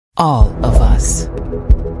All of us.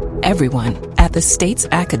 Everyone at the state's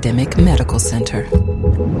academic medical center.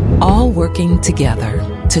 All working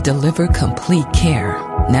together to deliver complete care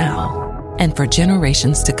now and for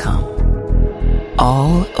generations to come.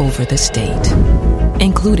 All over the state,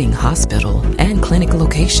 including hospital and clinic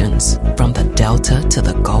locations from the Delta to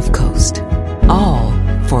the Gulf Coast. All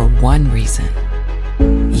for one reason.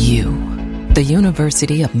 You, the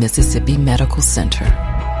University of Mississippi Medical Center.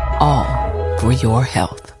 All for your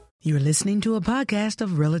health. You're listening to a podcast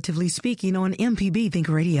of Relatively Speaking on MPB Think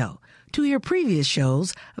Radio. To hear previous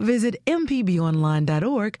shows, visit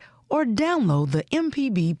mpbonline.org or download the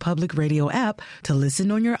MPB Public Radio app to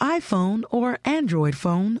listen on your iPhone or Android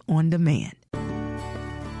phone on demand.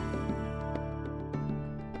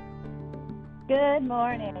 Good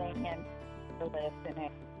morning, and for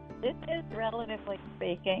listening. This is Relatively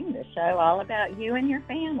Speaking, the show all about you and your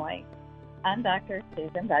family. I'm Dr.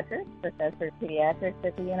 Susan Buttress, Professor of Pediatrics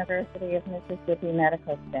at the University of Mississippi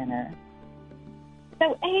Medical Center.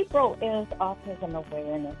 So April is Autism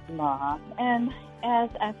Awareness Month, and as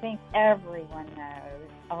I think everyone knows,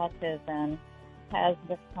 autism has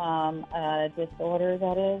become a disorder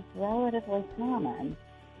that is relatively common.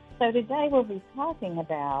 So today we'll be talking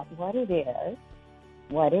about what it is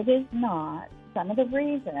not, some of the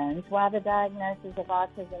reasons why the diagnosis of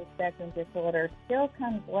autism spectrum disorder still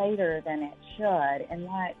comes later than it should, and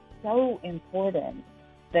why it's so important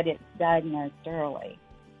that it's diagnosed early.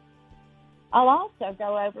 I'll also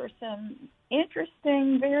go over some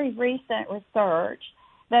interesting, very recent research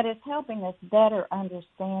that is helping us better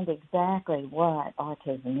understand exactly what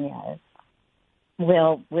autism is.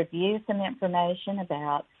 We'll review some information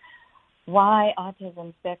about why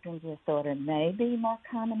autism spectrum disorder may be more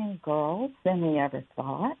common in girls than we ever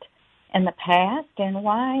thought in the past, and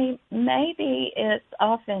why maybe it's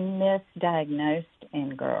often misdiagnosed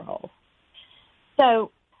in girls.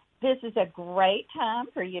 So this is a great time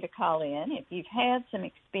for you to call in if you've had some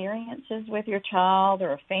experiences with your child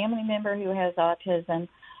or a family member who has autism,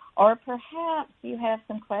 or perhaps you have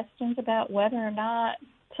some questions about whether or not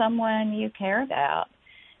someone you care about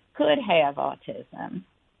could have autism.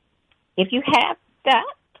 If you have that,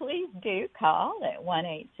 please do call at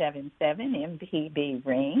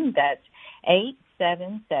 1-877-MPB-RING. That's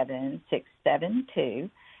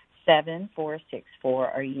 877-672-7464,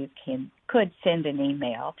 or you could send an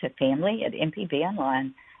email to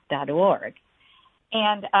family@mpbonline.org.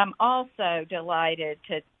 And I'm also delighted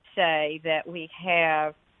to say that we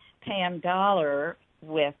have Pam Dollar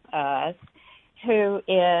with us, who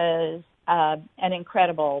is an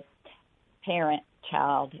incredible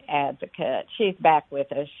parent-child advocate. She's back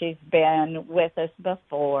with us. She's been with us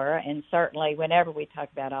before, and certainly whenever we talk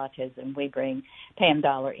about autism, we bring Pam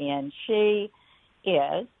Dollar in. She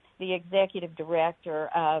is the executive director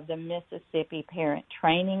of the Mississippi Parent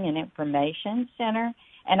Training and Information Center,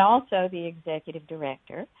 and also the executive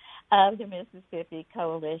director of the Mississippi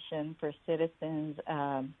Coalition for Citizens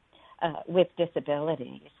with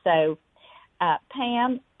Disabilities. So,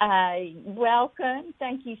 Pam, welcome.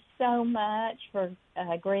 Thank you so much for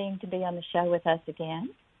agreeing to be on the show with us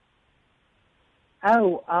again.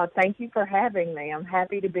 Thank you for having me. I'm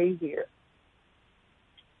happy to be here.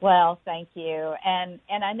 Well, thank you. And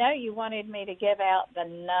I know you wanted me to give out the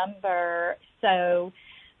number, so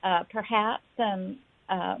perhaps some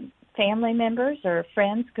family members or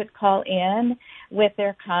friends could call in with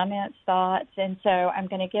their comments, thoughts. And so I'm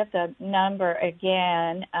going to give the number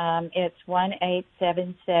again. It's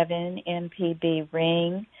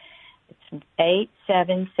 1-877-MPB-RING. It's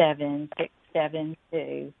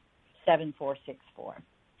 877-672-7464.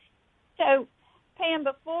 So, Pam,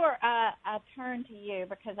 before I turn to you,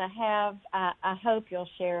 because I hope you'll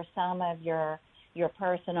share some of your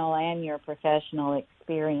personal and your professional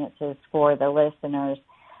experiences for the listeners.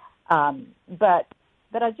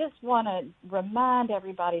 But I just want to remind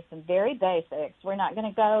everybody some very basics. We're not going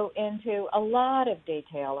to go into a lot of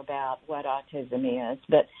detail about what autism is,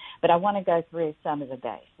 but I want to go through some of the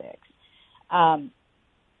basics.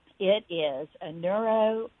 It is a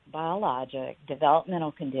neurobiologic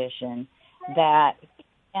developmental condition that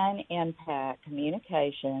can impact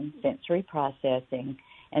communication, sensory processing,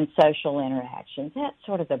 and social interactions. That's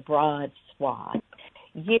sort of the broad swath.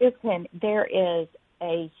 There is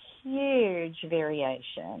a huge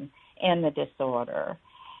variation in the disorder.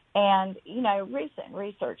 And, recent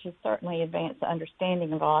research has certainly advanced the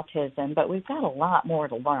understanding of autism, but we've got a lot more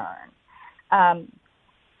to learn. I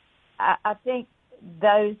think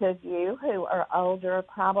those of you who are older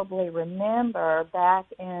probably remember back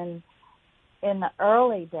in the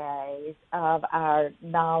early days of our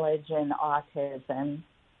knowledge in autism,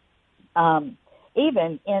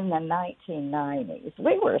 even in the 1990s,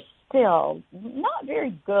 we were still not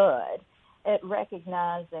very good at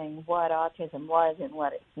recognizing what autism was and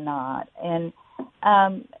what it's not. And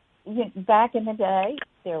back in the day,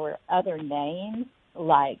 there were other names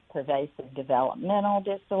like pervasive developmental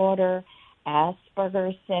disorder,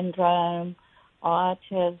 Asperger's syndrome,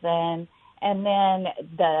 autism, and then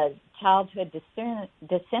the childhood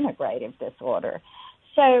disintegrative disorder.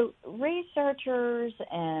 So researchers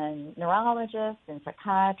and neurologists and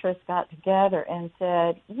psychiatrists got together and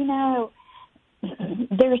said,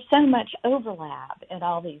 there's so much overlap in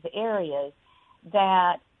all these areas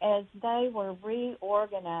that as they were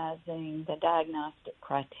reorganizing the diagnostic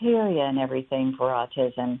criteria and everything for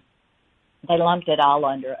autism, they lumped it all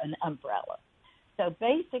under an umbrella. So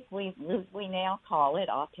basically, we now call it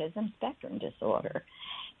autism spectrum disorder.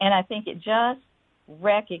 And I think it just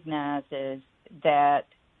recognizes that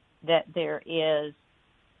there is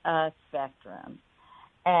a spectrum.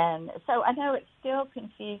 And so I know it's still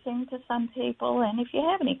confusing to some people, and if you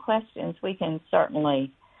have any questions, we can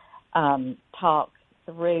certainly talk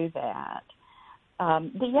through that.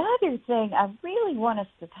 The other thing I really want us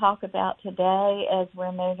to talk about today as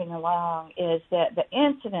we're moving along is that the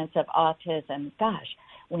incidence of autism,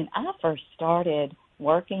 when I first started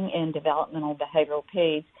working in developmental behavioral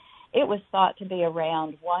peds, it was thought to be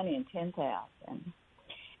around 1 in 10,000.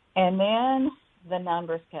 And then the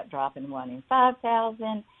numbers kept dropping, 1 in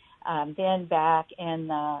 5,000. Then back in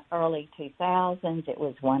the early 2000s, it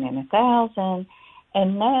was 1 in 1,000.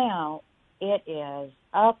 And now it is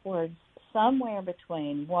upwards somewhere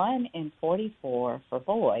between 1 in 44 for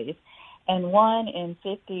boys and 1 in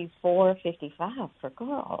 54, 55 for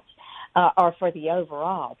girls, or for the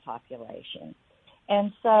overall population.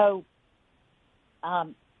 And so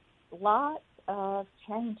lots of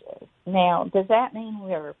changes. Now, does that mean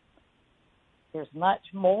there's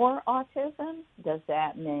much more autism? Does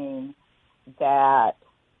that mean that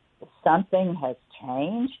something has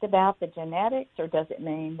changed about the genetics, or does it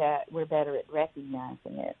mean that we're better at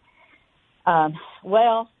recognizing it?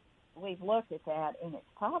 Well, we've looked at that, and it's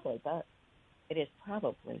probably both. It is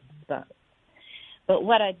probably both. But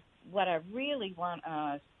what I really want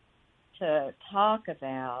us to talk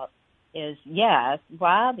about is, yes,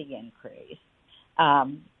 why the increase?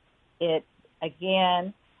 It,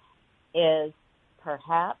 again, is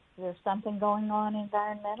perhaps there's something going on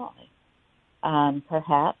environmentally.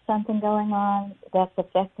 Perhaps something going on that's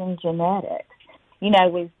affecting genetics.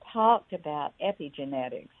 We've talked about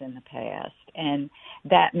epigenetics in the past, and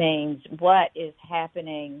that means what is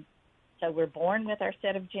happening. So we're born with our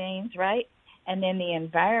set of genes, right? And then the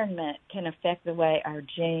environment can affect the way our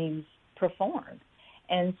genes perform.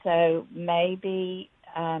 And so maybe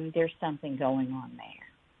there's something going on there.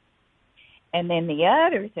 And then the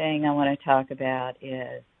other thing I want to talk about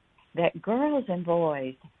is that girls and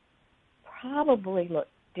boys probably look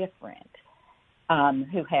different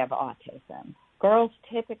who have autism. Girls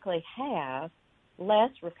typically have less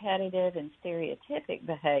repetitive and stereotypic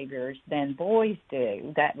behaviors than boys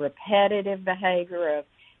do. That repetitive behavior of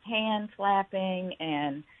hand flapping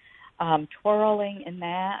and twirling and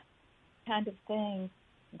that kind of thing,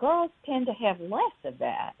 girls tend to have less of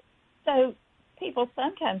that. So people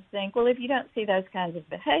sometimes think, well, if you don't see those kinds of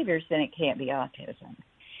behaviors, then it can't be autism.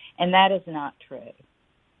 And that is not true.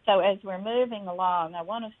 So as we're moving along, I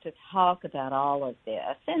want us to talk about all of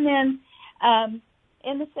this. And then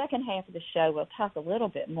in the second half of the show, we'll talk a little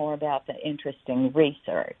bit more about the interesting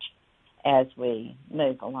research as we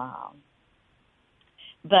move along.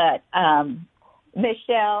 But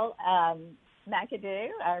Michelle McAdoo,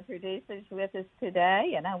 our producer, is with us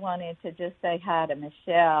today, and I wanted to just say hi to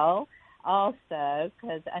Michelle also,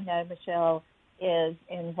 because I know Michelle is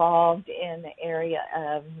involved in the area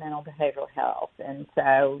of mental behavioral health. And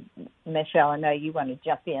so, Michelle, I know you want to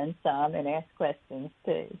jump in some and ask questions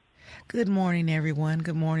too. Good morning, everyone.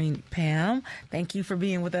 Good morning, Pam. Thank you for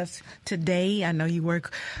being with us today. I know you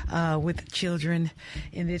work with children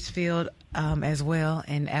in this field as well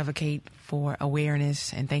and advocate for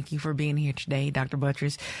awareness. And thank you for being here today, Dr.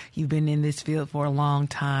 Buttress. You've been in this field for a long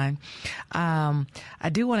time. I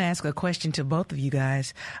do want to ask a question to both of you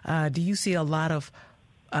guys. Do you see a lot of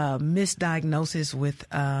misdiagnosis with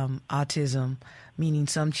autism, meaning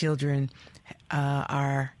some children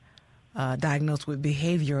are diagnosed with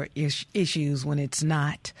behavior issues when it's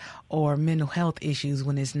not, or mental health issues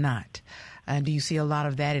when it's not? Do you see a lot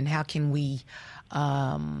of that, and how can we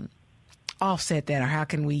offset that, or how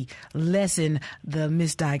can we lessen the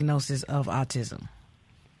misdiagnosis of autism?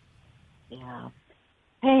 Yeah.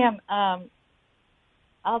 Pam,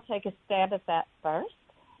 I'll take a stab at that first,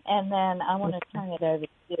 And then I want to turn it over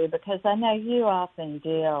to you because I know you often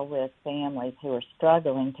deal with families who are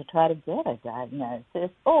struggling to try to get a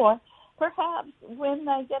diagnosis, or perhaps when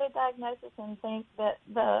they get a diagnosis and think that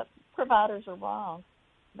the providers are wrong.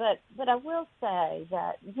 But I will say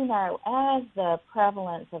that, as the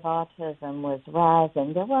prevalence of autism was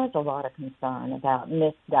rising, there was a lot of concern about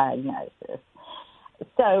misdiagnosis.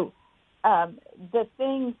 So the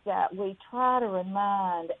things that we try to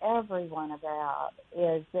remind everyone about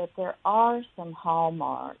is that there are some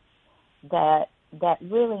hallmarks that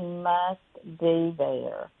really must be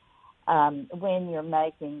there when you're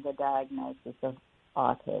making the diagnosis of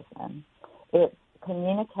autism. It's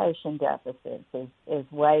communication deficits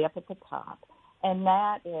is way up at the top, and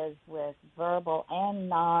that is with verbal and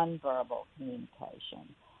nonverbal communication.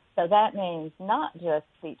 So that means not just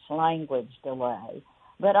speech-language delay,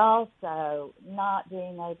 but also not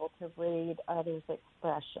being able to read others'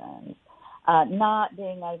 expressions, not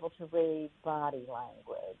being able to read body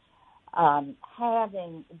language,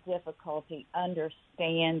 having difficulty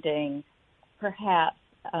understanding perhaps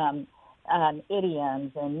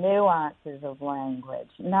idioms and nuances of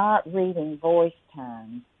language, not reading voice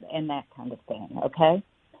tones and that kind of thing, okay?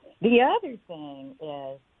 The other thing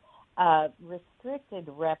is restricted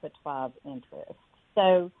repertoire of interest.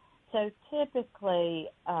 So typically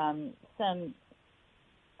some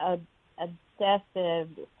obsessive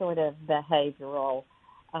sort of behavioral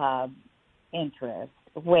interest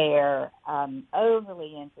where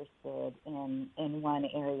overly interested in one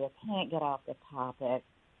area, can't get off the topic,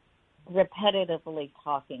 repetitively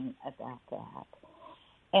talking about that,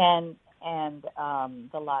 and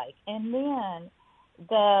the like. And then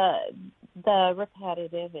the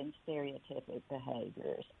repetitive and stereotypic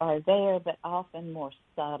behaviors are there, but often more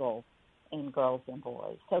subtle in girls and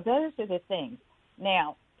boys. So those are the things.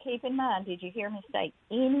 Now, keep in mind, did you hear me say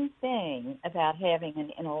anything about having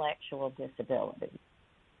an intellectual disability?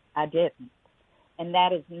 I didn't. And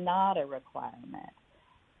that is not a requirement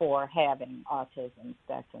for having autism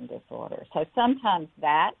spectrum disorder. So sometimes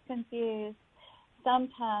that's confused.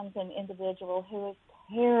 Sometimes an individual who is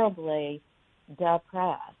terribly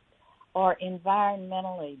depressed or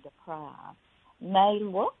environmentally deprived may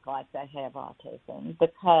look like they have autism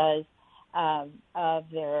because of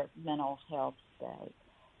their mental health state.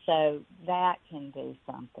 So that can do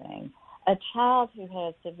something. A child who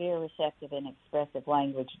has severe receptive and expressive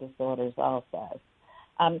language disorders also.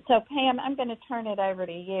 So, Pam, I'm going to turn it over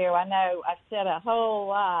to you. I know I've said a whole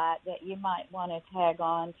lot that you might want to tag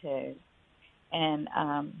on to. And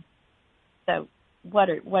so what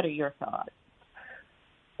are your thoughts?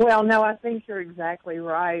 Well, no, I think you're exactly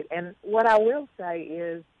right. And what I will say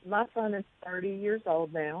is my son is 30 years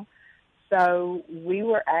old now, so we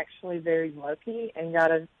were actually very lucky and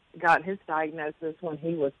got his diagnosis when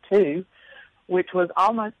he was 2, which was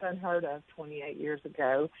almost unheard of 28 years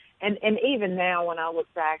ago. And even now, when I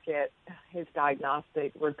look back at his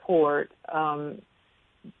diagnostic report,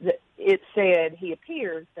 it said he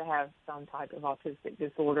appears to have some type of autistic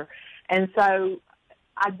disorder. And so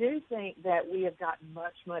I do think that we have gotten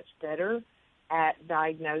much, much better at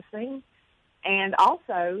diagnosing. And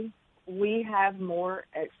also, we have more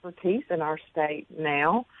expertise in our state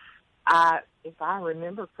now. If I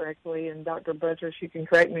remember correctly, and Dr. Buttress, you can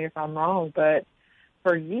correct me if I'm wrong, but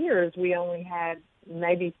for years we only had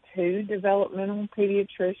maybe 2 developmental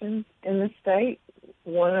pediatricians in the state,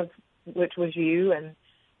 one of which was you and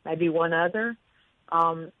maybe one other.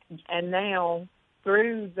 And now,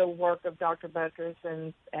 through the work of Dr. Buttress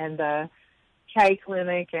and the K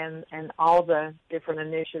Clinic and all the different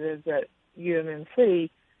initiatives at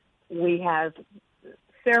UMMC, we have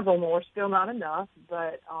several more, still not enough,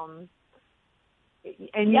 but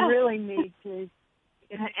and you really need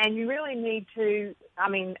to, I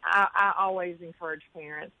mean, I always encourage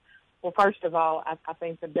parents. Well, first of all, I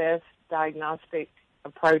think the best diagnostic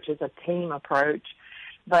approach is a team approach,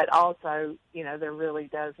 but also, there really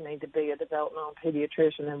does need to be a developmental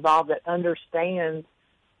pediatrician involved that understands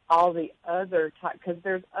all the other types, because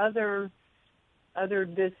there's other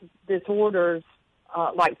disorders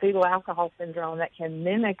like fetal alcohol syndrome that can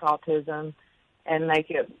mimic autism and make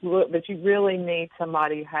it look, but you really need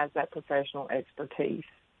somebody who has that professional expertise.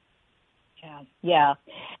 Yeah.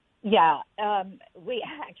 We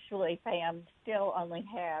actually, Pam, still only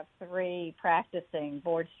have 3 practicing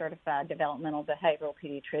board-certified developmental behavioral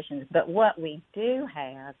pediatricians, but what we do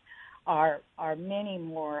have are many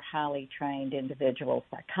more highly trained individual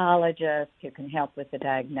psychologists who can help with the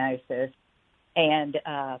diagnosis and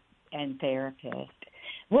therapists.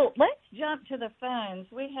 Well, let's jump to the phones.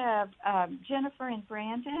 We have Jennifer and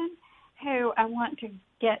Brandon, who I want to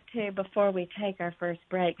get to before we take our first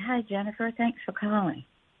break. Hi, Jennifer. Thanks for calling.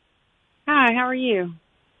 Hi, how are you?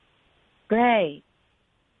 Great.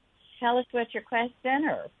 Tell us what your question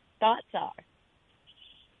or thoughts are.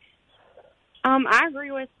 I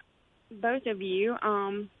agree with both of you.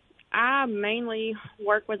 I mainly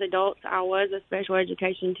work with adults. I was a special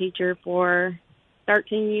education teacher for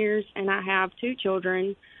 13 years, and I have 2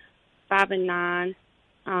 children, 5 and 9,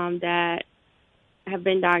 that have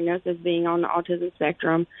been diagnosed as being on the autism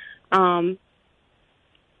spectrum. And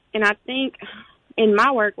I think in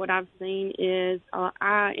my work, what I've seen is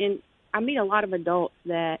I meet a lot of adults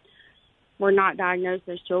that were not diagnosed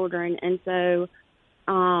as children, and so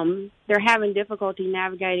they're having difficulty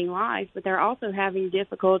navigating life, but they're also having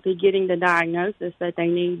difficulty getting the diagnosis that they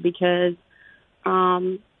need because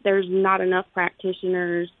there's not enough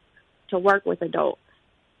practitioners to work with adults.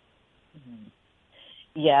 Mm-hmm.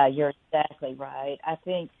 Yeah, you're exactly right. I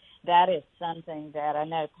think that is something that I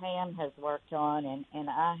know Pam has worked on, and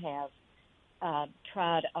I have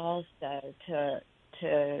tried also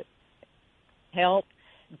to help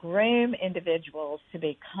groom individuals to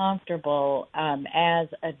be comfortable as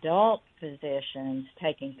adult physicians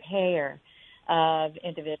taking care of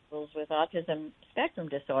individuals with autism spectrum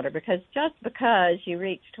disorder, because just because you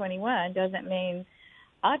reach 21 doesn't mean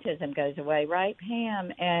autism goes away, right,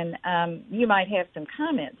 Pam? And you might have some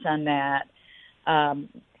comments on that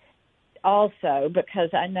also,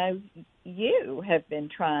 because I know you have been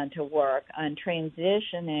trying to work on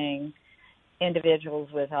transitioning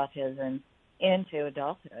individuals with autism into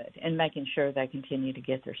adulthood and making sure they continue to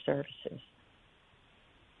get their services.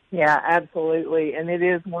 Yeah, absolutely. And it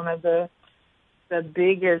is one of the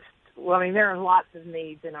biggest, well, I mean, there are lots of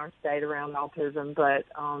needs in our state around autism, but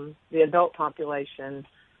the adult population,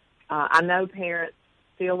 I know parents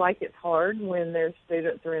feel like it's hard when their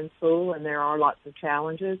students are in school and there are lots of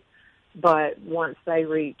challenges, but once they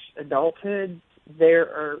reach adulthood, there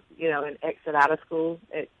are, an exit out of school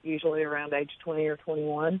at usually around age 20 or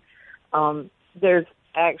 21. There's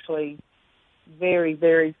actually very,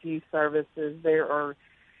 very few services. There are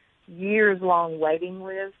years-long waiting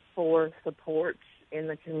lists for supports in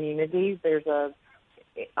the community. There's a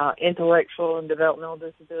intellectual and developmental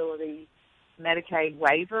disability Medicaid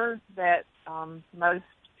waiver that most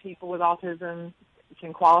people with autism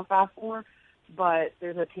can qualify for, but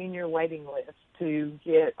there's a 10-year waiting list to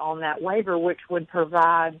get on that waiver, which would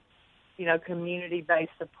provide,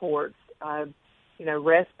 community-based supports,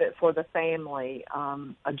 respite for the family,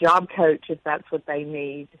 a job coach if that's what they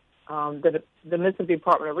need. The Mississippi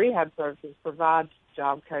Department of Rehab Services provides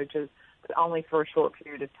job coaches, but only for a short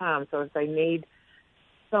period of time. So if they need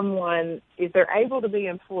someone, if they're able to be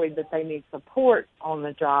employed but they need support on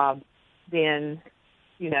the job, then,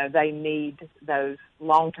 they need those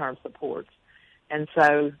long-term supports. And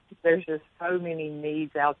so there's just so many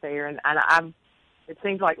needs out there. And it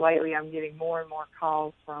seems like lately I'm getting more and more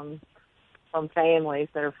calls from families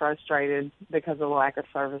that are frustrated because of the lack of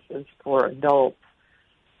services for adults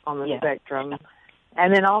on the spectrum.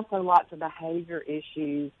 And then also lots of behavior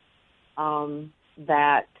issues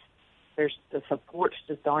that the supports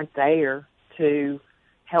just aren't there to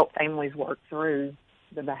help families work through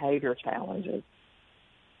the behavior challenges.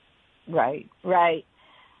 Right.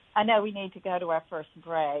 I know we need to go to our first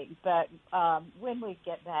break, but when we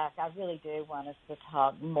get back, I really do want us to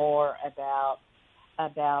talk more about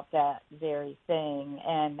that very thing.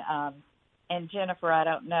 And Jennifer, I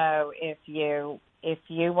don't know if you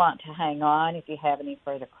want to hang on, if you have any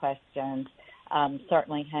further questions,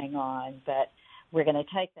 certainly hang on. But we're going to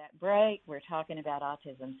take that break. We're talking about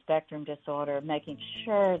autism spectrum disorder, making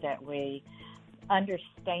sure that we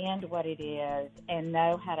understand what it is and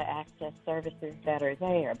know how to access services that are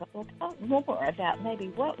there. But we'll talk more about maybe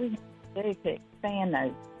what we need to do to expand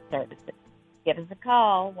those services. Give us a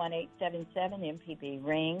call,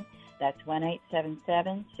 1-877-MPB-RING. That's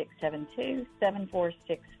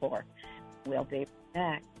 1-877-672-7464. We'll be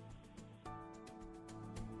back.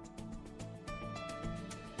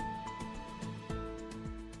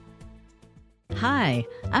 Hi,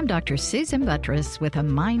 I'm Dr. Susan Buttress with a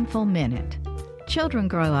Mindful Minute. Children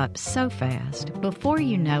grow up so fast. Before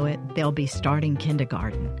you know it, they'll be starting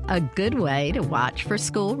kindergarten. A good way to watch for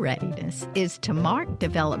school readiness is to mark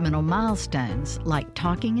developmental milestones like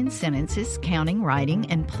talking in sentences, counting, writing,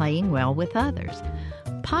 and playing well with others.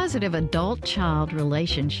 Positive adult-child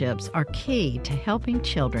relationships are key to helping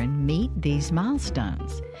children meet these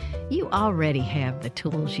milestones. You already have the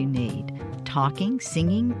tools you need. Talking,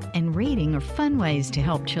 singing, and reading are fun ways to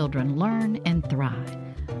help children learn and thrive.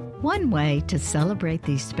 One way to celebrate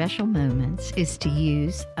these special moments is to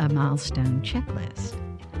use a milestone checklist.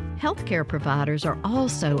 Healthcare providers are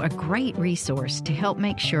also a great resource to help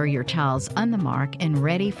make sure your child's on the mark and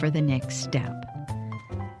ready for the next step.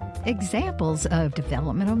 Examples of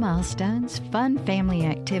developmental milestones, fun family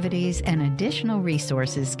activities, and additional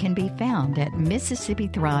resources can be found at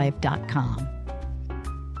MississippiThrive.com.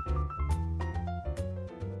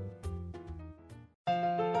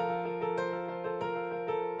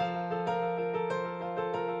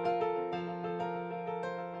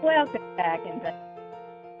 Welcome back, and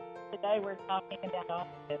today we're talking about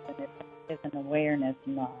Autism Awareness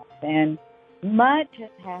Month, and much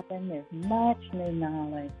has happened. There's much new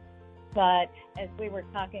knowledge, but as we were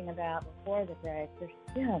talking about before the break, there's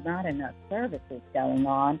still not enough services going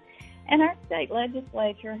on, and our state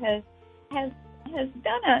legislature has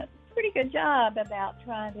done a pretty good job about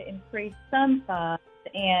trying to increase some funds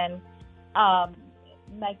and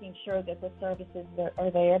making sure that the services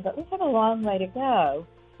are there, but we have a long way to go.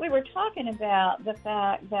 We were talking about the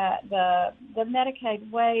fact that the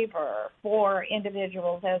Medicaid waiver for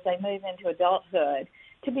individuals as they move into adulthood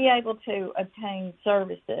to be able to obtain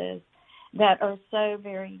services that are so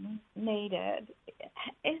very needed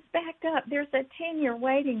is backed up. There's a 10-year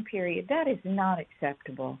waiting period. That is not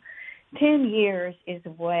acceptable. 10 years is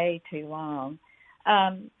way too long.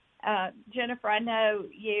 Jennifer, I know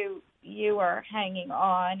you are hanging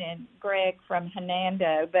on, and Greg from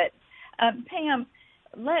Hernando, but Pam,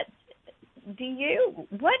 what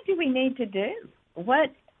do we need to do?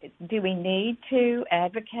 What do we need to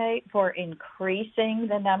advocate for increasing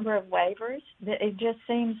the number of waivers? It just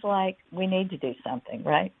seems like we need to do something,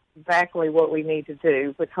 right? Exactly what we need to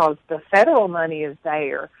do, because the federal money is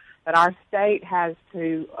there, but our state has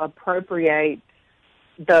to appropriate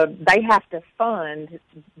they have to fund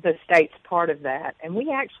the state's part of that. And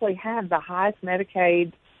we actually have the highest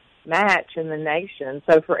Medicaid match in the nation.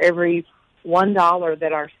 So for every $1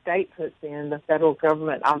 that our state puts in, the federal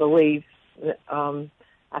government, I believe,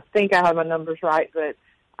 I think I have my numbers right, but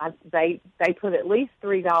they put at least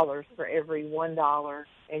 $3 for every $1,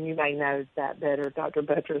 and you may know that better, Dr.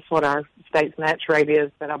 Buttress, what our state's match rate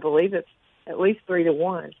is, but I believe it's at least 3 to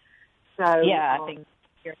 1. So yeah, I think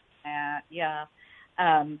you're yeah.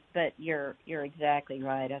 But you're exactly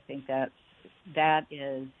right. I think that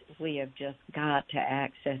is, we have just got to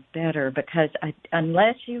access better, because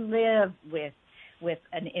unless you live with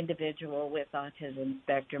an individual with autism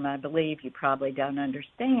spectrum, I believe you probably don't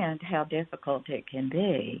understand how difficult it can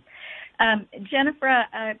be. Jennifer,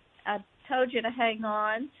 I told you to hang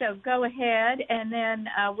on, so go ahead, and then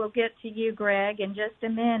we'll get to you, Greg, in just a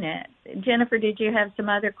minute. Jennifer, did you have some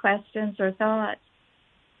other questions or thoughts?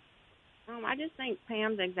 I just think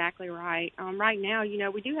Pam's exactly right. Right now,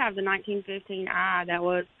 we do have the 1915I that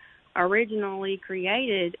was originally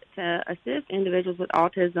created to assist individuals with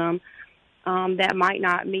autism that might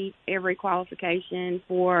not meet every qualification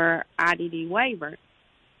for IDD waiver.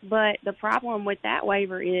 But the problem with that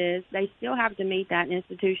waiver is they still have to meet that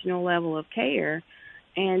institutional level of care.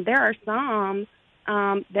 And there are some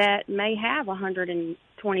that may have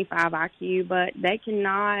 125 IQ, but they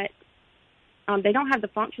cannot they don't have the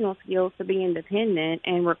functional skills to be independent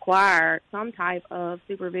and require some type of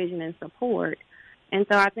supervision and support. And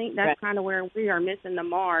so I think that's kind of where we are missing the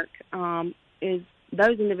mark, is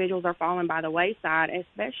those individuals are falling by the wayside,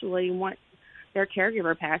 especially once their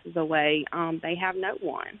caregiver passes away. They have no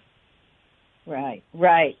one. Right.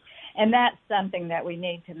 And that's something that we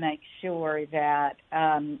need to make sure that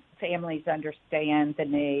families understand the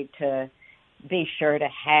need to be sure to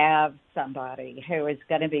have somebody who is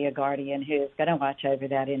going to be a guardian, who is going to watch over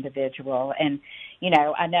that individual. And,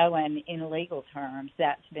 I know in legal terms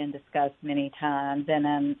that's been discussed many times,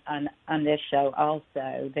 and on this show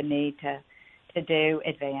also, the need to do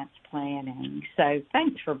advanced planning. So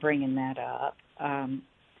thanks for bringing that up,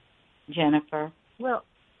 Jennifer. Well,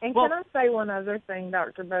 can I say one other thing,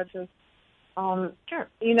 Dr. Buttress? Sure.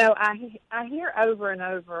 I hear over and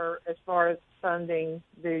over, as far as funding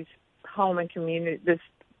these home and community, this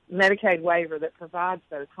Medicaid waiver that provides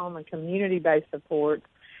those home and community-based supports.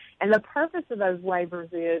 And the purpose of those waivers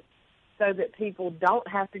is so that people don't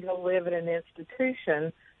have to go live at an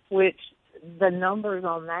institution, which the numbers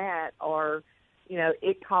on that are,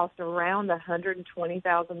 it costs around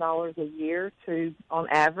 $120,000 a year on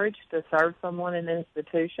average, to serve someone in an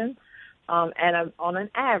institution. And on an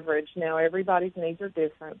average, now everybody's needs are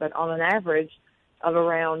different, but on an average of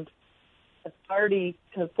around $30,000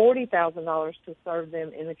 to $40,000 to serve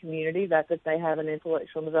them in the community, that's if they have an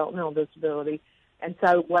intellectual and developmental disability. And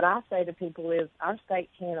so what I say to people is our state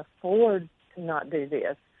can't afford to not do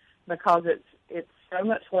this, because it's so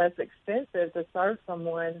much less expensive to serve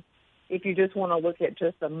someone. If you just want to look at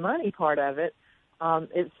just the money part of it,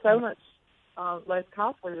 it's so much less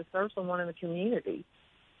costly to serve someone in the community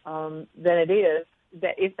than it is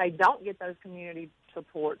that if they don't get those community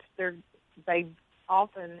supports, they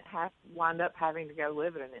often wind up having to go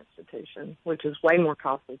live at an institution, which is way more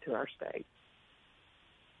costly to our state.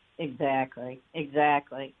 Exactly.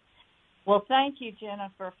 Well, thank you,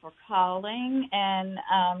 Jennifer, for calling, and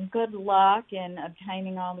good luck in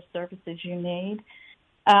obtaining all the services you need.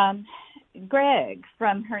 Greg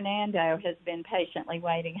from Hernando has been patiently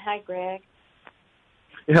waiting. Hi, Greg.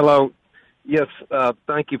 Hello. Yes,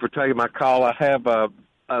 thank you for taking my call. I have a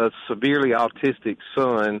severely autistic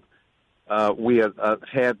son. We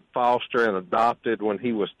had foster and adopted when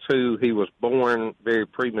he was 2. He was born very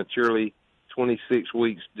prematurely, 26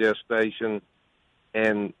 weeks gestation,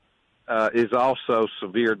 and is also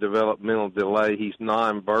severe developmental delay. He's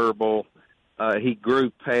nonverbal. He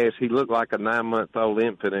grew past, he looked like a 9-month-old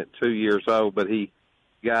infant at 2 years old, but he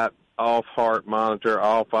got off heart monitor,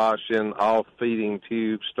 off oxygen, off feeding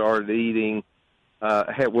tube, started eating,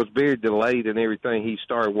 was very delayed in everything. He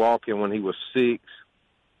started walking when he was 6,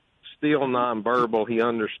 still nonverbal. He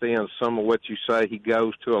understands some of what you say. He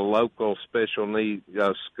goes to a local special needs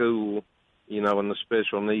school, in the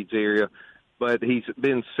special needs area. But he's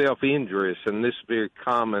been self-injurious, and this is very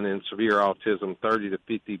common in severe autism. 30 to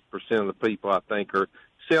 50% of the people, I think, are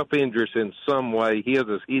self-injurious in some way. He is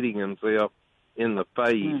hitting himself in the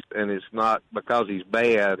face, and it's not because he's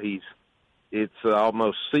bad. It's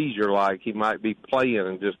almost seizure-like. He might be playing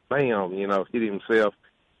and just, bam, hit himself.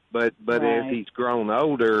 But right. As he's grown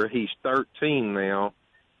older, he's 13 now,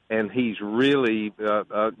 and he's really,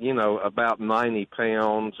 about 90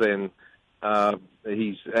 pounds, and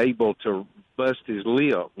he's able to bust his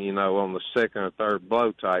lip, on the second or third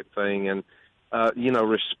blow type thing. And,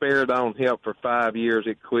 risperidone helped for 5 years.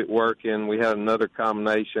 It quit working. We had another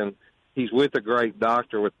combination. He's with a great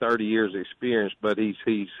doctor with 30 years experience, but he's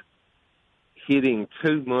hitting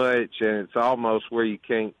too much, and it's almost where you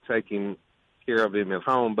can't take care of him at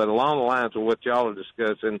home. But along the lines of what y'all are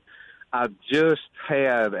discussing, I just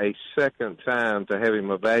had a second time to have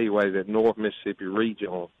him evaluated at North Mississippi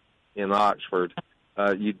Regional in Oxford.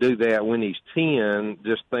 You do that when he's 10,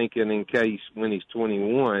 just thinking in case when he's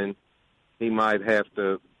 21, he might have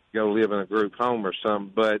to go live in a group home or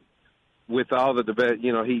something. But with all the debate,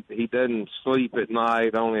 he doesn't sleep at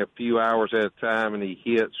night, only a few hours at a time, and he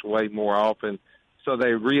hits way more often. So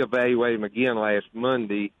they reevaluated him again last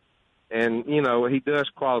Monday. And, he does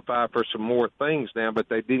qualify for some more things now, but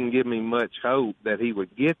they didn't give me much hope that he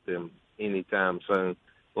would get them anytime soon,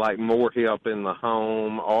 like more help in the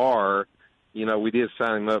home or, we did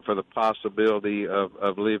sign him up for the possibility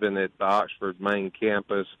of living at the Oxford main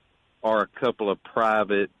campus or a couple of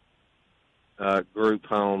private group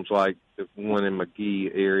homes like the one in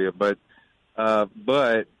McGee area. But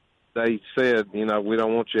they said, we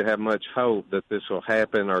don't want you to have much hope that this will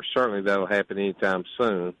happen, or certainly that will happen anytime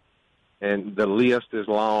soon. And the list is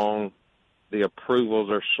long. The approvals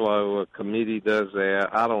are slow. A committee does that.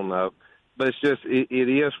 I don't know. But it's just, it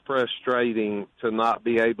is frustrating to not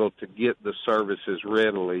be able to get the services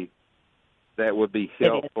readily that would be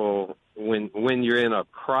helpful when you're in a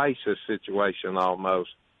crisis situation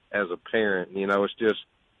almost as a parent. It's just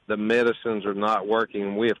the medicines are not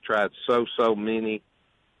working. We have tried so many.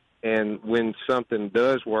 And when something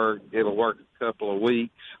does work, it'll work a couple of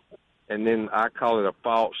weeks. And then I call it a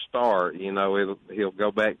false start. He'll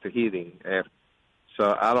go back to hitting after.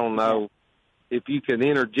 So I don't know if you can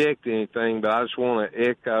interject anything, but I just want to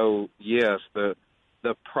echo, yes, the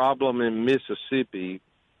problem in Mississippi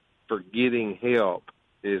for getting help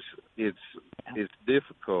is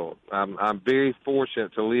difficult. I'm very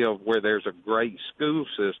fortunate to live where there's a great school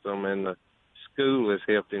system, and the school has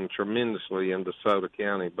helped him tremendously in DeSoto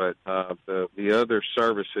County. But the other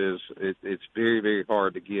services, it's very, very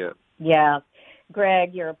hard to get. Yeah.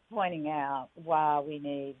 Greg, you're pointing out why we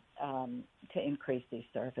need to increase these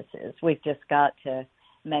services. We've just got to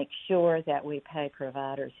make sure that we pay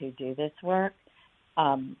providers who do this work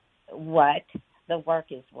what the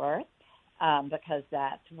work is worth, because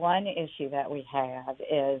that's one issue that we have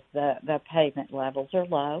is the payment levels are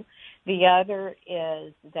low. The other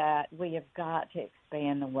is that we have got to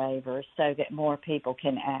expand the waivers so that more people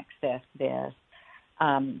can access this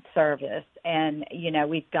service. And,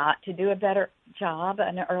 we've got to do a better job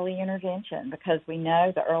in early intervention, because we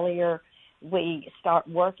know the earlier we start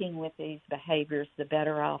working with these behaviors, the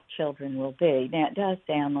better off children will be. Now, it does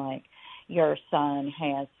sound like your son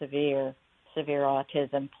has severe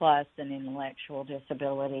autism plus an intellectual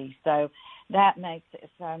disability, so that makes it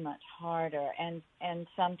so much harder. And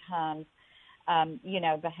sometimes,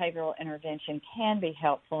 behavioral intervention can be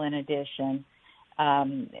helpful in addition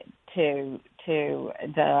to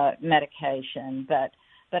the medication,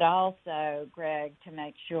 but also, Greg, to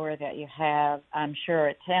make sure that you have, I'm sure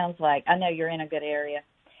it sounds like, I know you're in a good area,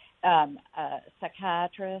 a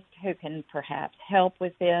psychiatrist who can perhaps help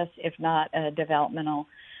with this, if not a developmental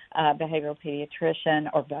behavioral pediatrician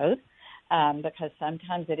or both, because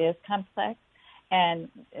sometimes it is complex, and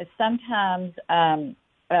sometimes a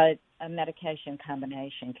medication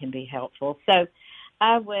combination can be helpful. So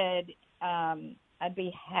I'd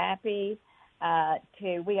be happy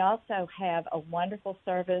we also have a wonderful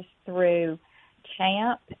service through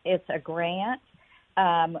CHAMP. It's a grant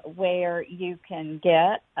where you can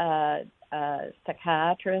get a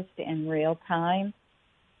psychiatrist in real time,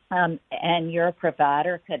 and your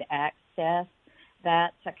provider could access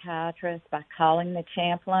that psychiatrist by calling the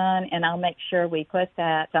CHAMP line, and I'll make sure we put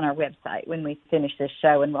that on our website when we finish this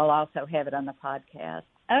show, and we'll also have it on the podcast.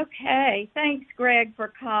 Okay, thanks, Greg,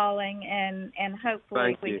 for calling, and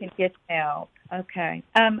hopefully we can get help. Okay,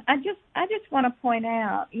 I just want to point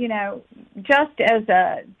out, just as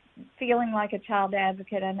a feeling like a child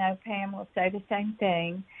advocate, I know Pam will say the same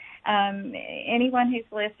thing. Anyone who's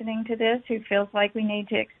listening to this who feels like we need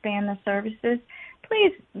to expand the services,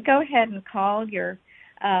 please go ahead and call your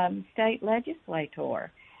state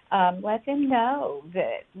legislator. Let them know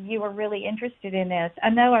that you are really interested in this. I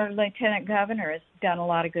know our Lieutenant Governor has done a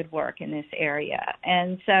lot of good work in this area,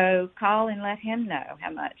 and so call and let him know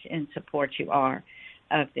how much in support you are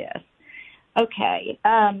of this. Okay,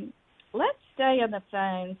 let's stay on the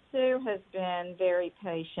phone. Sue has been very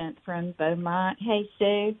patient from Beaumont. Hey,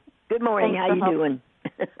 Sue. Good morning. How you doing?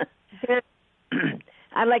 Good.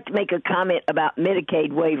 I'd like to make a comment about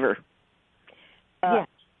Medicaid waiver. Yes.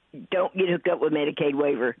 Don't get hooked up with Medicaid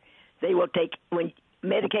waiver.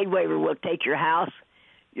 Medicaid waiver will take your house,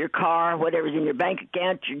 your car, whatever's in your bank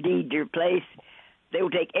account, your deed, your place. They will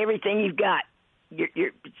take everything you've got, your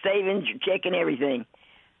savings, your checking, everything.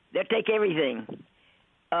 They'll take everything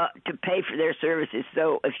to pay for their services.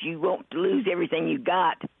 So if you want to lose everything you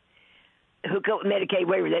got, hook up with Medicaid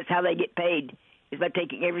waiver. That's how they get paid, is by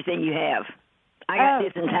taking everything you have. I got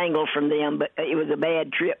disentangled from them, but it was a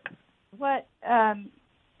bad trip. What, Pam,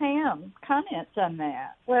 comments on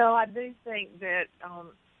that? Well, I do think that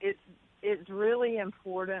it's really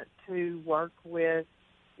important to work with,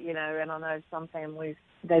 and I know some families,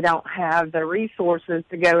 they don't have the resources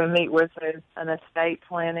to go and meet with an estate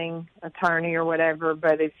planning attorney or whatever,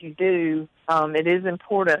 but if you do, it is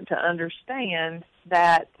important to understand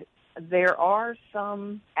that there are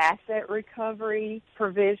some asset recovery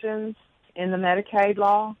provisions in the Medicaid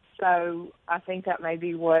law. So I think that may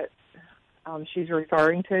be what she's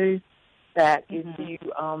referring to, that if you,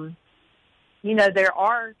 there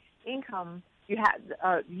are income, you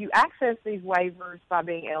access these waivers by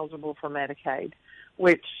being eligible for Medicaid,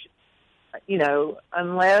 which,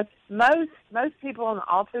 unless most people on the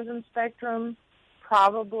autism spectrum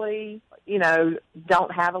probably,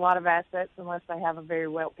 don't have a lot of assets unless they have a very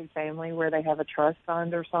wealthy family where they have a trust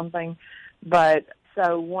fund or something. But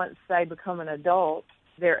so once they become an adult,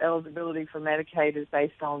 their eligibility for Medicaid is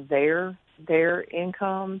based on their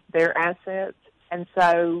income, their assets. And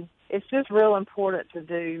so it's just real important to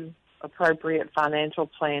do appropriate financial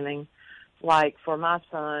planning. Like for my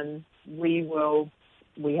son, we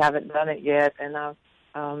haven't done it yet, and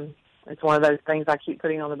it's one of those things I keep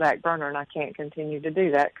putting on the back burner, and I can't continue to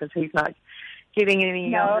do that because he's not getting any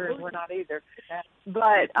younger, and we're not either.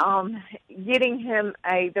 But getting him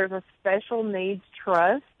there's a special needs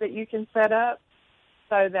trust that you can set up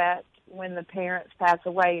so that when the parents pass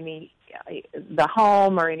away, the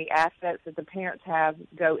home or any assets that the parents have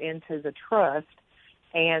go into the trust,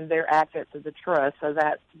 and their assets of the trust, so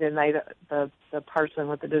that then the person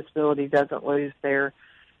with the disability doesn't lose their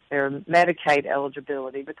Medicaid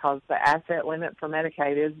eligibility, because the asset limit for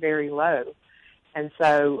Medicaid is very low. And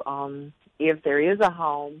so if there is a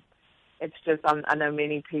home, it's just, I know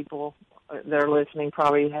many people that are listening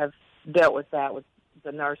probably have dealt with that, with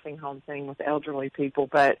the nursing home thing with elderly people,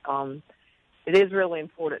 but it is really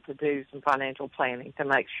important to do some financial planning to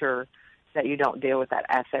make sure that you don't deal with that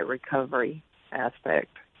asset recovery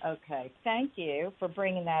aspect. Okay, thank you for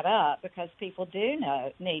bringing that up, because people do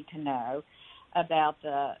need to know about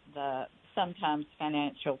the sometimes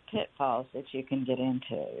financial pitfalls that you can get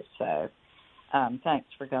into. So thanks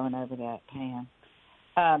for going over that, Pam.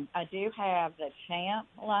 I do have the CHAMP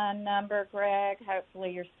line number, Greg.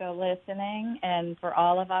 Hopefully you're still listening. And for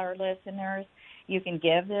all of our listeners, you can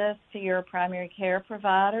give this to your primary care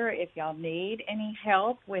provider if y'all need any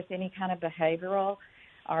help with any kind of behavioral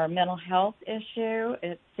or mental health issue.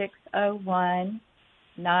 It's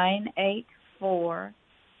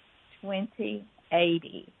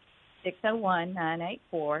 601-984-2080.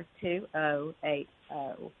 601-984-2080.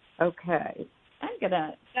 Okay. I'm going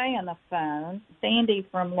to stay on the phone. Sandy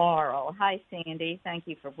from Laurel. Hi, Sandy. Thank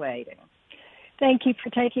you for waiting. Thank you for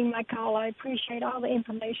taking my call. I appreciate all the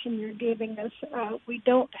information you're giving us. We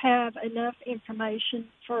don't have enough information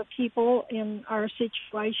for people in our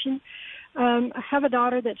situation. I have a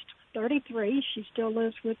daughter that's 33. She still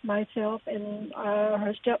lives with myself and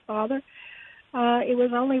her stepfather. It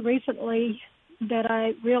was only recently that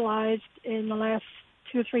I realized in the last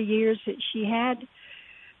 2 or 3 years that she had,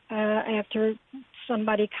 after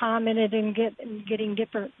somebody commented and getting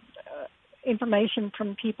different information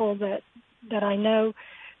from people that I know,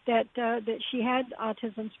 that she had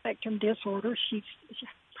autism spectrum disorder. She's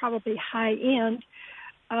probably high end.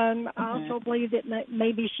 I also believe that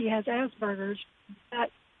maybe she has Asperger's, but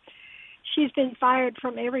she's been fired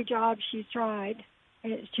from every job she's tried.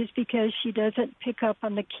 And it's just because she doesn't pick up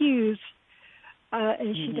on the cues,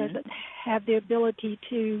 and she doesn't have the ability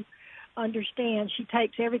to understand. She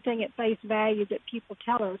takes everything at face value that people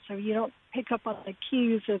tell her, so you don't pick up on the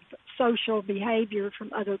cues of social behavior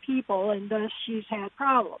from other people, and thus she's had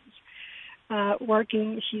problems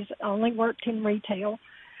she's only worked in retail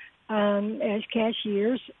as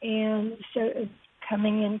cashiers, and so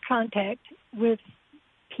coming in contact with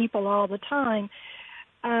people all the time.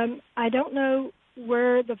 I don't know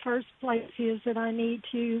where the first place is that I need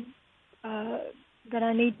to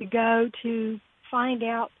go to find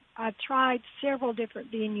out. I've tried several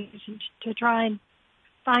different venues to try and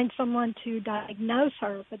find someone to diagnose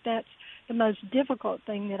her, but that's the most difficult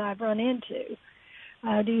thing that I've run into.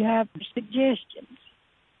 Do you have suggestions?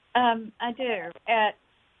 I do.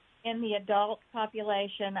 In the adult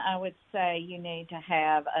population, I would say you need to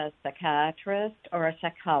have a psychiatrist or a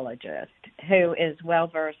psychologist who is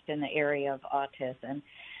well-versed in the area of autism.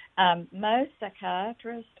 Most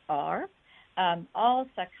psychiatrists are. All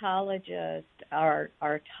psychologists are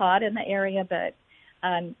taught in the area, but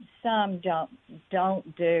some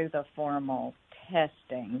don't do the formal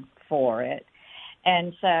testing for it.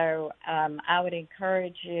 And so I would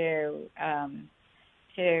encourage you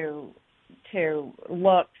to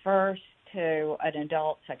look first to an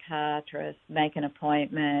adult psychiatrist, make an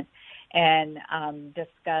appointment, and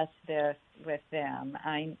discuss this with them.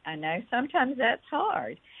 I know sometimes that's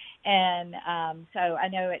hard. And so I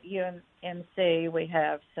know at UMC we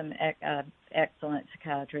have some excellent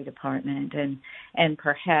psychiatry department, and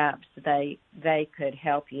perhaps they could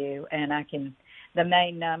help you. And the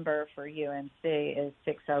main number for UMC is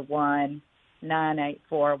 601-984-1000,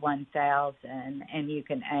 and you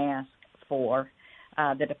can ask for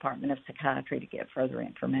the Department of Psychiatry to get further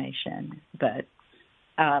information. But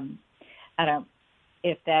I don't,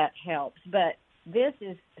 if that helps. But this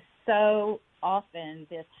is so often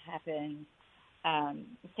this happens,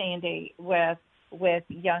 Sandy, with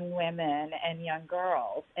young women and young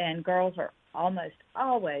girls. And girls are almost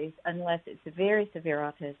always, unless it's very severe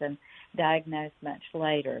autism, diagnosed much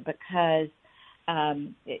later because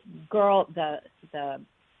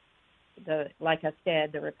like I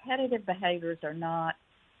said, the repetitive behaviors are not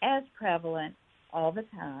as prevalent all the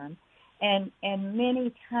time, and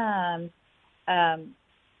many times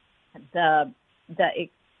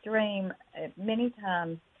many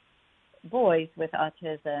times boys with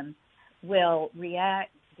autism will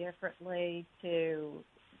react differently to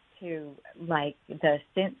like the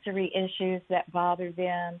sensory issues that bother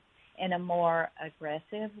them in a more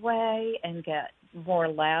aggressive way and get more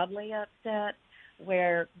loudly upset,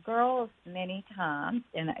 where girls many times,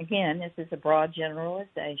 and again, this is a broad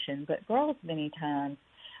generalization, but girls many times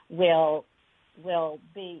will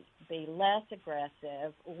be less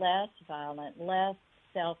aggressive, less violent, less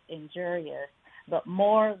self-injurious, but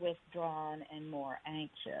more withdrawn and more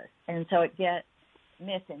anxious. And so it gets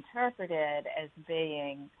misinterpreted as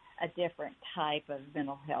being a different type of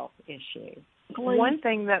mental health issue. One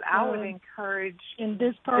thing that I would encourage them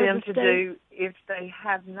to do, if they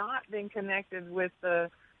have not been connected with the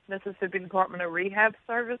Mississippi Department of Rehab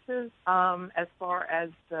Services, as far as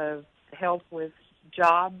the help with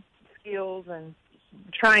job skills and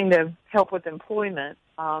trying to help with employment,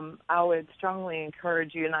 I would strongly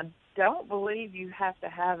encourage you, and I don't believe you have to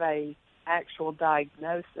have a actual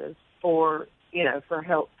diagnosis for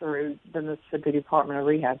help through the Mississippi Department of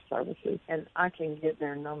Rehab Services. And I can get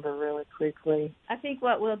their number really quickly. I think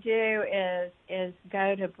what we'll do is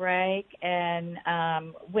go to break, and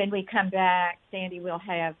when we come back, Sandy, we'll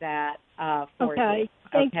have that for you. Okay.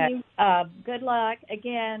 Thank you. Good luck.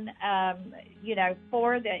 Again,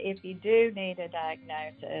 if you do need a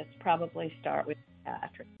diagnosis, probably start with a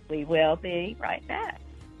psychiatrist. We will be right back.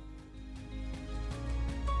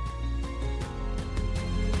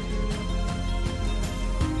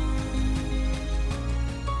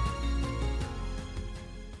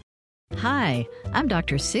 Hi, I'm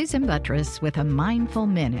Dr. Susan Buttross with a Mindful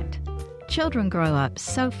Minute. Children grow up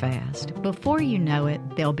so fast, before you know it,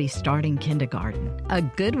 they'll be starting kindergarten. A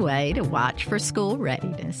good way to watch for school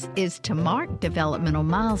readiness is to mark developmental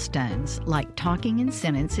milestones like talking in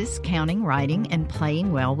sentences, counting, writing, and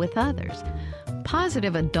playing well with others.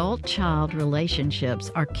 Positive adult-child relationships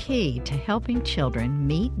are key to helping children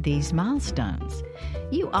meet these milestones.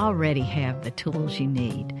 You already have the tools you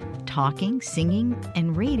need. Talking, singing,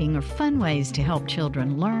 and reading are fun ways to help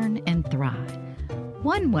children learn and thrive.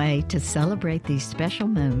 One way to celebrate these special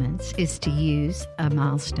moments is to use a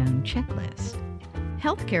milestone checklist.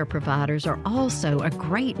 Healthcare providers are also a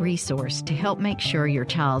great resource to help make sure your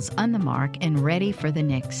child's on the mark and ready for the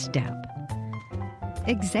next step.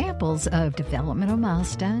 Examples of developmental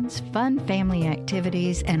milestones, fun family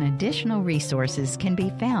activities, and additional resources can be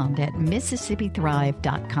found at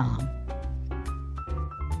MississippiThrive.com.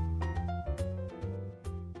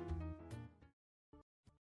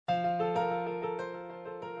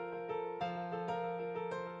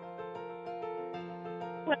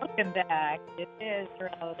 Welcome back. It is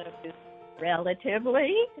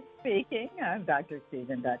Relatively Speaking. I'm Dr.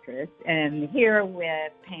 Susan Buttress, and here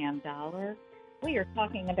with Pam Dollar. We are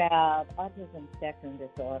talking about autism spectrum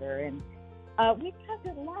disorder, and we've talked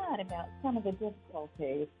a lot about some of the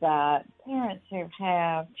difficulties that parents who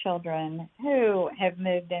have children who have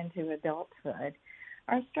moved into adulthood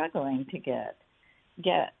are struggling to get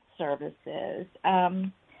services.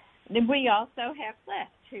 We also have Fletch,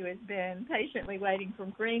 who has been patiently waiting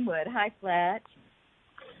from Greenwood. Hi, Fletch.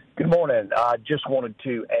 Good morning. I just wanted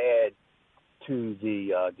to add to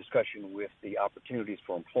the discussion with the opportunities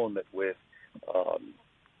for employment with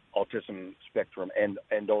autism spectrum and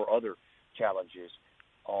or other challenges.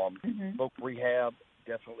 Voc Rehab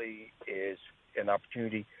definitely is an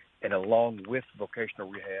opportunity, and along with vocational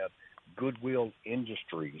rehab, Goodwill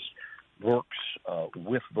Industries works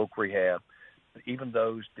with Voc Rehab. Even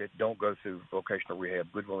those that don't go through vocational rehab,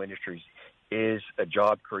 Goodwill Industries is a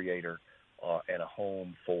job creator and a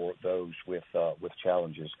home for those with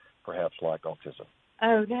challenges, perhaps like autism.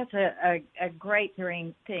 Oh, that's a great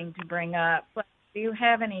thing to bring up. Do you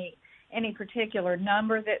have any particular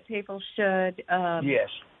number that people should? Yes,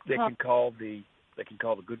 they can call the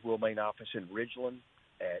Goodwill main office in Ridgeland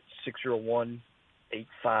at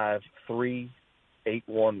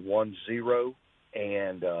 601-853-8110.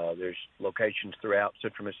 And there's locations throughout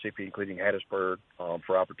Central Mississippi, including Hattiesburg,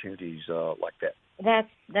 for opportunities like that.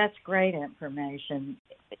 That's great information.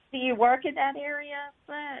 Do you work in that area,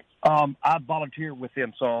 Fletch? I volunteer with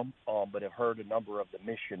them some, but have heard a number of the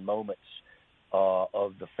mission moments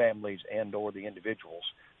of the families and or the individuals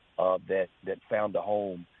that found a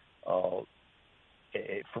home for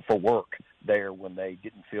work there when they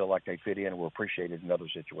didn't feel like they fit in or were appreciated in other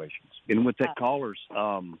situations. And with that caller's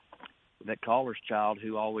child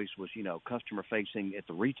who always was, customer facing at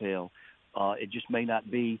the retail, it just may not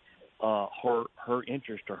be her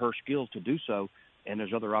interest or her skills to do so. And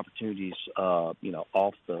there's other opportunities, off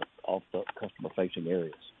the customer facing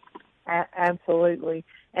areas. Absolutely.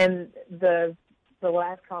 And the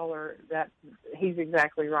last caller, that he's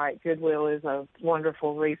exactly right. Goodwill is a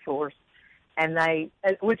wonderful resource, and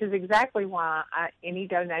which is exactly why any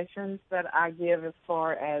donations that I give, as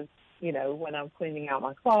far as when I'm cleaning out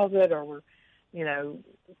my closet or we're,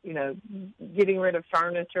 getting rid of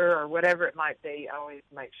furniture or whatever it might be, I always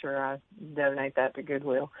make sure I donate that to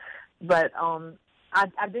Goodwill. But I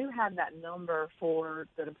do have that number for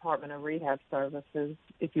the Department of Rehab Services,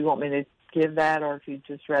 if you want me to give that, or if you'd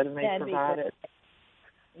just rather me provide it.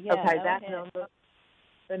 Yeah, okay, that number.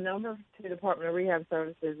 The number to the Department of Rehab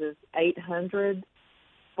Services is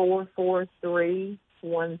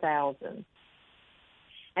 800-443-1000.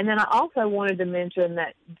 And then I also wanted to mention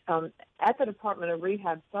that at the Department of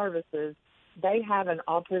Rehab Services, they have an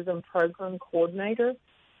autism program coordinator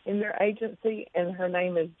in their agency, and her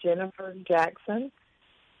name is Jennifer Jackson.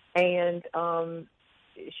 And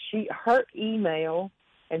her email,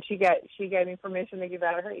 and she gave me permission to give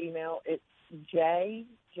out her email. It's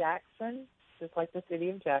jjackson, just like the city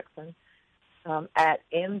of Jackson, at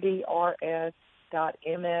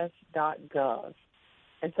mdrs.ms.gov.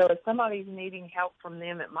 And so if somebody's needing help from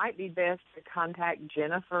them, it might be best to contact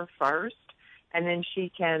Jennifer first, and then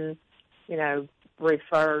she can,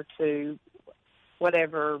 refer to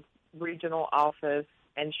whatever regional office,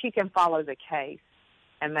 and she can follow the case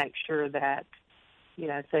and make sure that,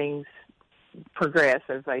 things progress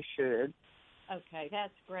as they should. Okay,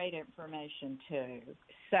 that's great information, too.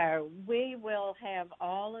 So we will have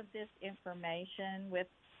all of this information with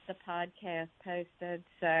the podcast posted.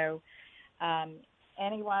 So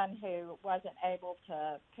anyone who wasn't able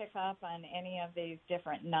to pick up on any of these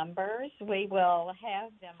different numbers, we will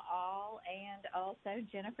have them all, and also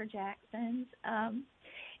Jennifer Jackson's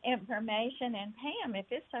information. And Pam, if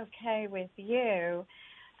it's okay with you,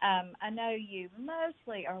 I know you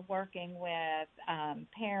mostly are working with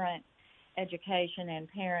parent education and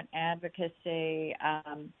parent advocacy.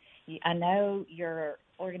 I know your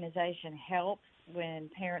organization helps when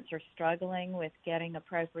parents are struggling with getting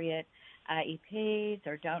appropriate IEPs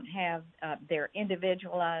or don't have their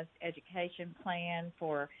individualized education plan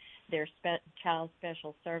for their child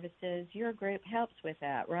special services. Your group helps with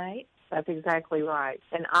that, right? That's exactly right.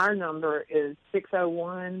 And our number is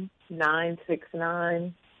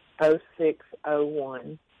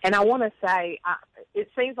 601-969-0601. And I want to say, it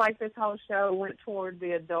seems like this whole show went toward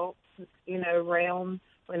the adult, realm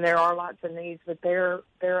when there are lots of needs, but there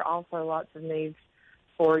are also lots of needs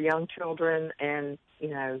for young children. And,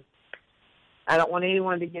 I don't want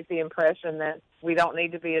anyone to get the impression that we don't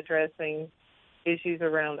need to be addressing issues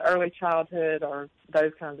around early childhood or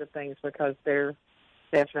those kinds of things, because there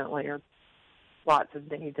definitely are lots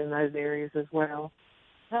of needs in those areas as well.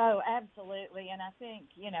 Oh, absolutely. And I think,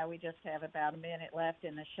 we just have about a minute left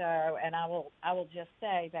in the show, and I will just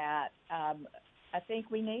say that I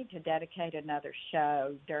think we need to dedicate another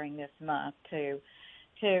show during this month to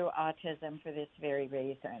autism for this very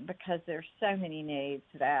reason, because there's so many needs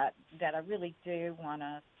that I really do want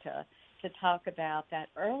us to talk about that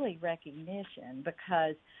early recognition,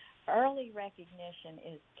 because early recognition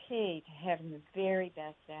is key to having the very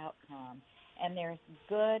best outcome. And there's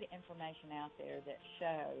good information out there that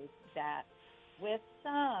shows that with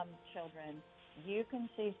some children, you can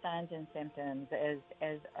see signs and symptoms as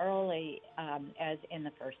early as in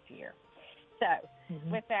the first year. So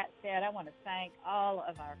with that said, I want to thank all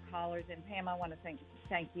of our callers. And Pam, I want to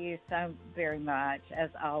thank you so very much,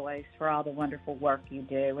 as always, for all the wonderful work you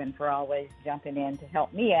do and for always jumping in to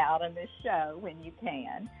help me out on this show when you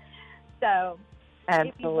can. So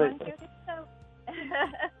absolutely.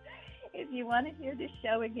 If you want to hear this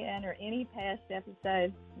show again or any past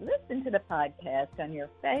episodes, listen to the podcast on your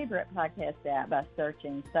favorite podcast app by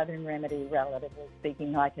searching Southern Remedy, Relatively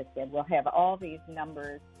Speaking. Like I said, we'll have all these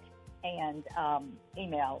numbers and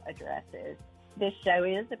email addresses. This show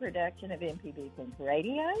is a production of MPB Think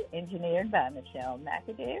Radio, engineered by Michelle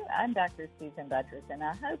McAdoo. I'm Dr. Susan Buttress, and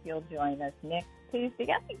I hope you'll join us next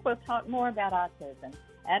Tuesday. I think we'll talk more about autism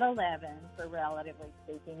at 11 for Relatively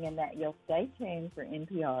Speaking, and that you'll stay tuned for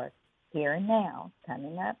NPR Here and Now,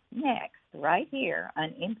 coming up next, right here on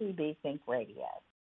MPB Think Radio.